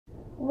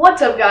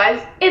What's up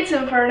guys, it's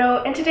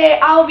Inferno, and today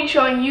I'll be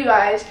showing you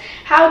guys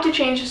how to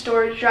change the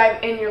storage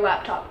drive in your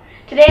laptop.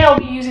 Today I'll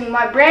be using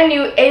my brand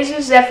new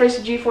Asus Zephryus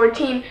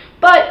G14,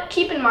 but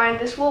keep in mind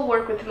this will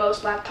work with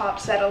most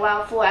laptops that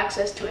allow full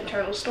access to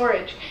internal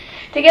storage.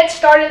 To get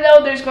started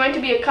though, there's going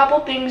to be a couple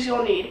things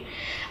you'll need.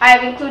 I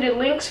have included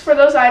links for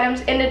those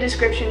items in the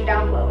description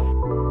down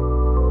below.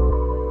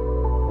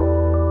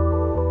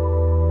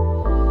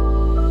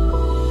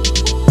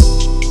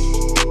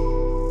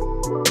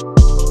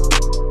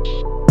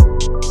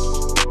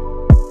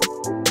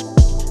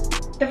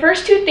 The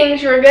first two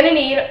things you're going to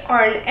need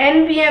are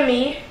an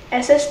NVMe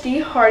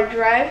SSD hard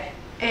drive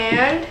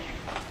and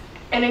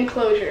an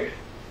enclosure.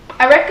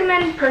 I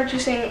recommend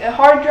purchasing a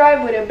hard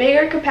drive with a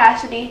bigger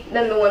capacity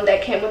than the one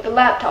that came with the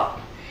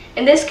laptop.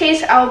 In this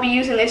case, I will be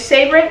using a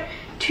Sabrent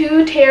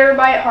 2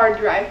 terabyte hard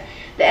drive.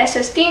 The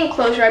SSD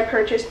enclosure I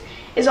purchased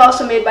is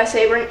also made by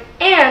Sabrent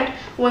and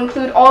will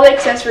include all the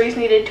accessories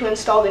needed to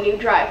install the new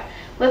drive.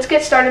 Let's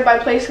get started by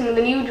placing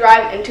the new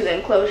drive into the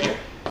enclosure.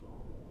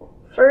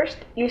 First,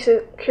 you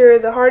secure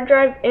the hard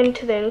drive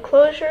into the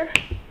enclosure.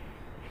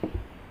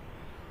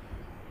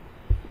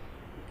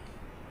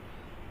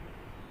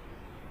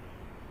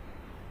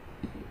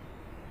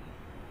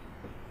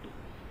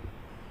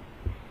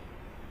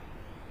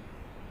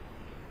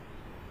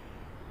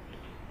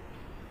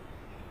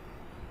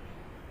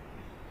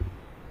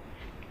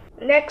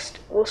 Next,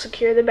 we'll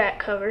secure the back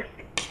cover.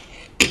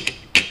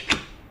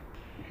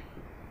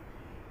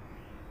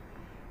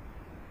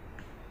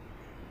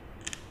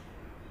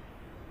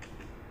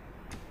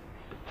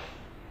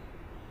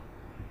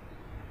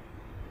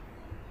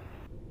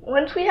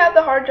 Once we have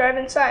the hard drive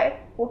inside,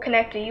 we'll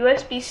connect a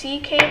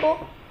USB-C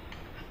cable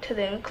to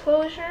the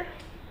enclosure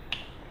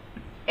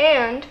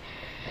and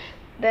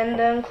then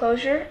the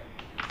enclosure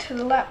to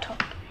the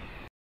laptop.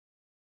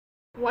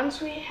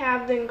 Once we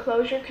have the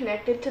enclosure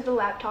connected to the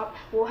laptop,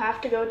 we'll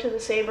have to go to the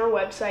Sabre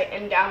website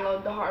and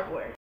download the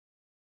hardware.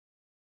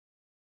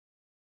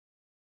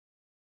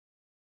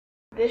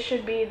 This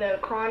should be the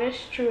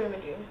Acronis True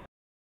Imaging.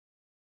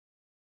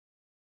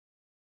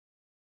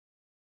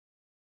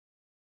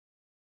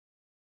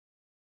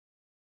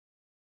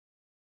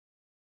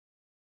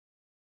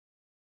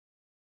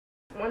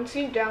 Once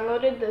you've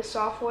downloaded the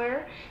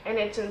software and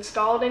it's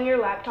installed in your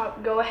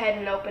laptop, go ahead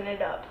and open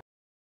it up.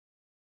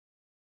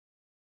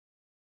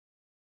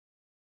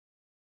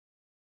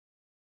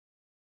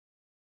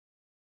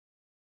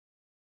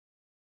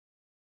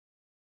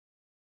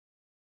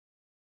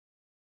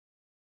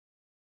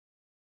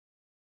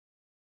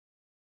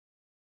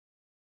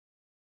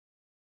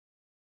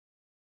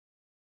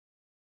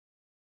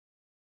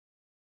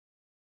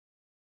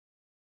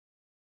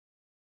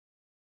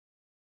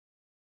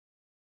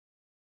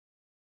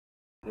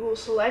 You will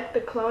select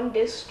the Clone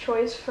Disk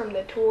choice from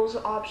the Tools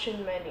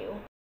option menu.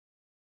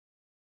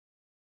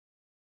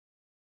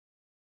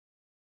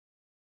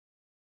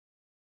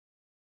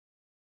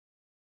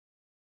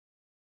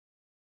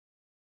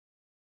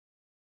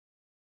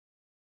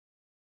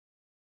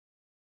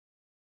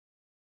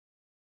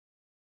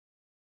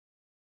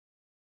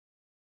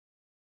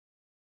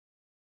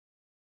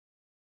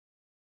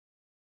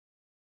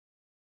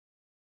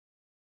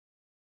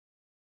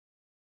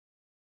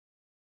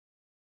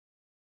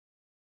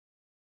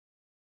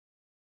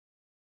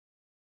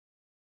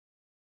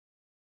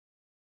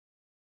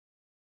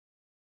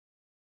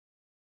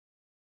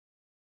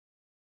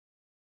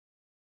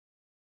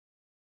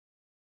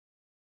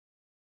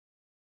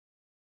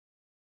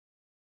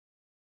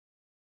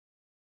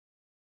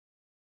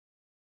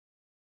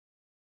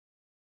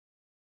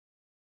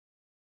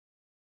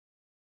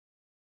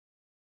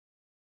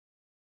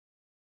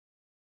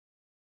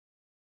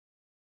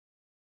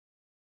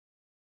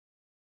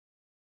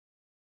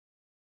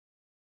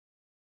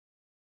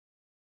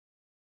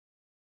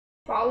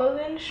 Follow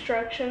the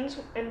instructions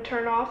and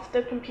turn off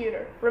the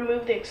computer.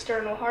 Remove the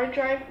external hard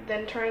drive,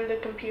 then turn the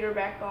computer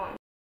back on.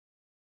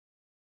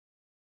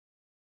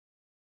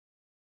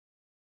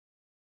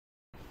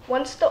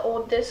 Once the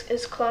old disk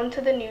is cloned to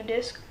the new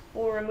disk,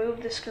 we'll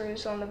remove the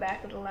screws on the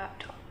back of the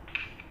laptop.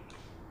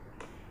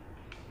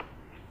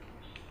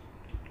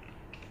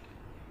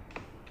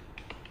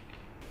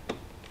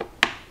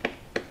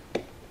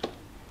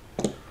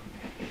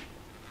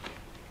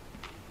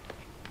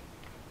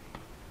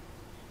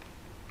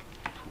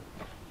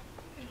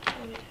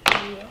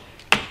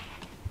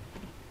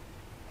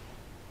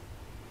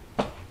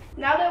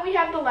 Now that we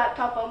have the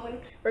laptop open,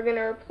 we're going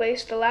to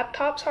replace the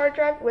laptop's hard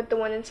drive with the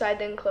one inside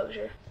the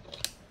enclosure.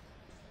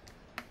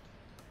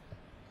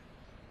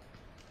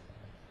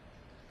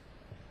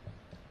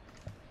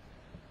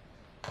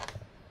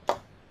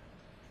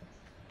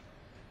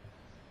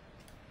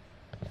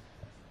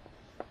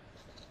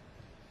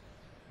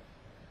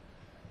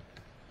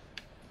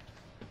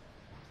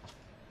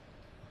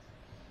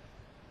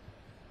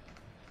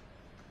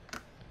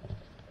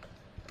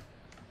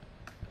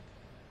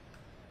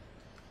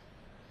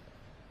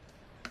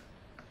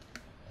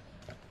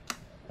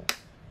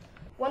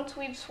 Once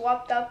we've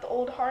swapped out the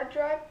old hard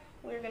drive,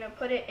 we're going to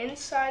put it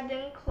inside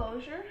the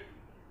enclosure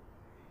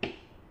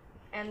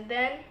and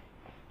then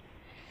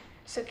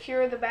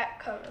secure the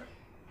back cover.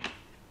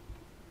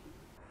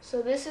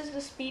 So this is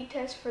the speed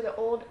test for the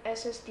old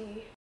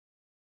SSD.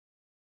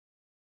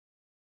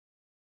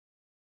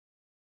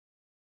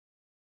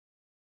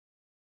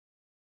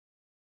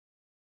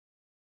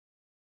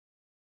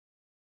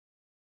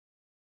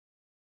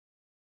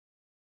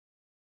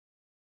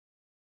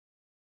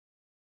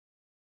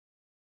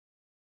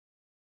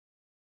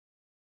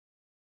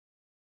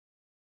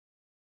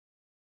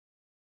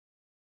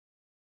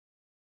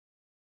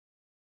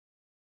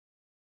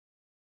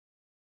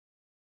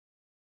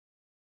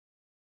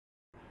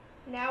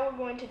 Now we're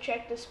going to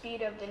check the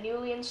speed of the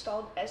newly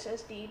installed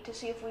SSD to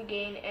see if we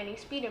gain any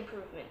speed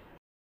improvement.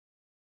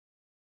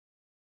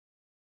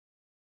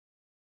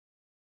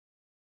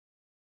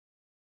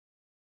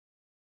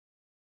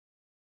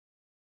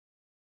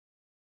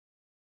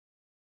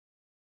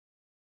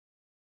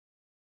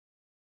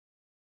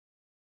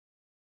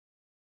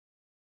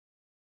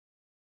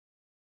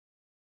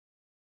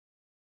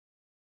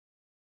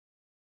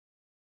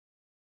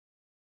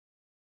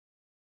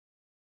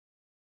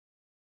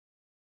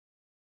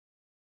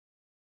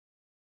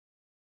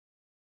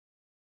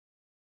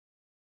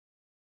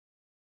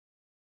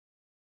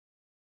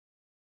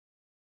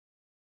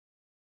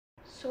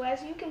 So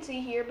as you can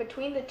see here,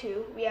 between the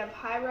two, we have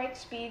high write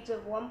speeds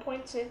of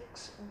 1.6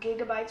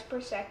 gigabytes per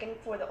second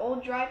for the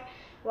old drive,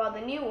 while the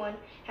new one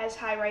has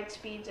high write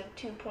speeds of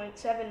 2.79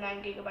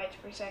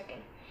 gigabytes per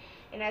second.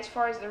 And as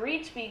far as the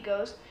read speed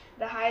goes,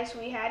 the highest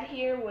we had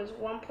here was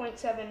 1.79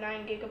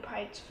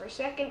 gigabytes per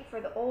second for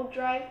the old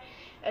drive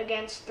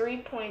against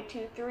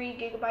 3.23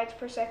 gigabytes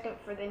per second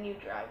for the new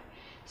drive.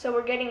 So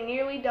we're getting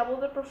nearly double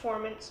the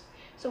performance,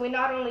 so we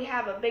not only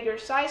have a bigger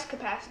size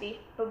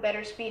capacity, but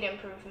better speed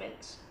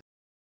improvements.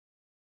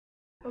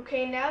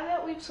 Okay, now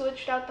that we've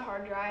switched out the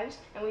hard drives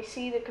and we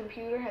see the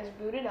computer has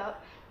booted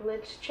up,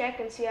 let's check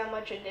and see how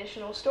much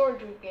additional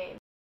storage we've gained.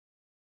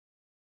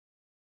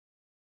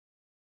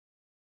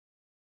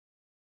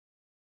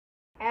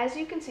 As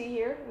you can see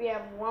here, we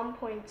have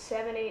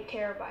 1.78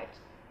 terabytes.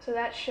 So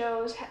that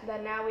shows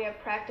that now we have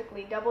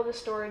practically double the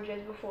storage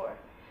as before.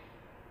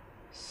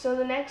 So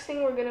the next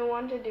thing we're going to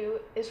want to do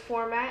is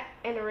format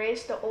and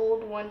erase the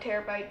old 1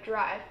 terabyte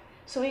drive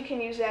so we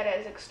can use that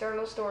as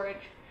external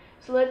storage.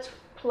 So let's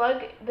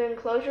plug the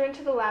enclosure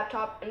into the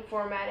laptop and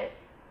format it.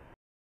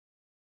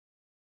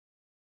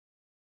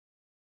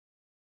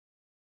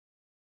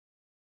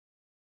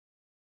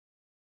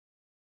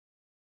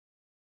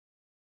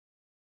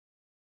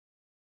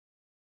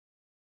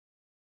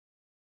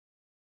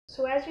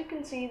 So as you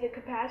can see, the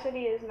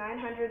capacity is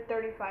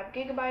 935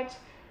 gigabytes,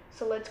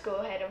 so let's go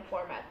ahead and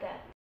format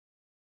that.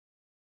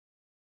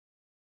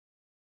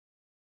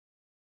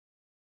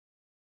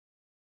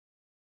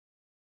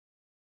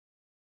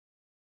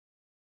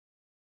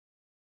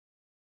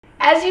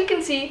 As you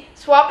can see,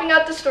 swapping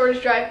out the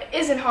storage drive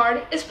isn't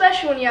hard,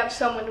 especially when you have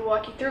someone to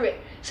walk you through it.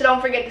 So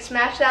don't forget to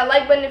smash that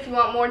like button if you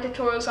want more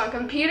tutorials on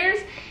computers,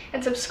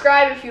 and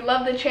subscribe if you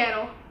love the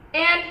channel.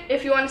 And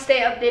if you want to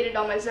stay updated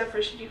on my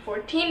Zephryus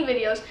G14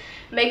 videos,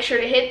 make sure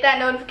to hit that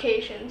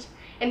notifications.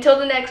 Until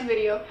the next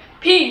video,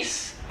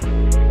 peace!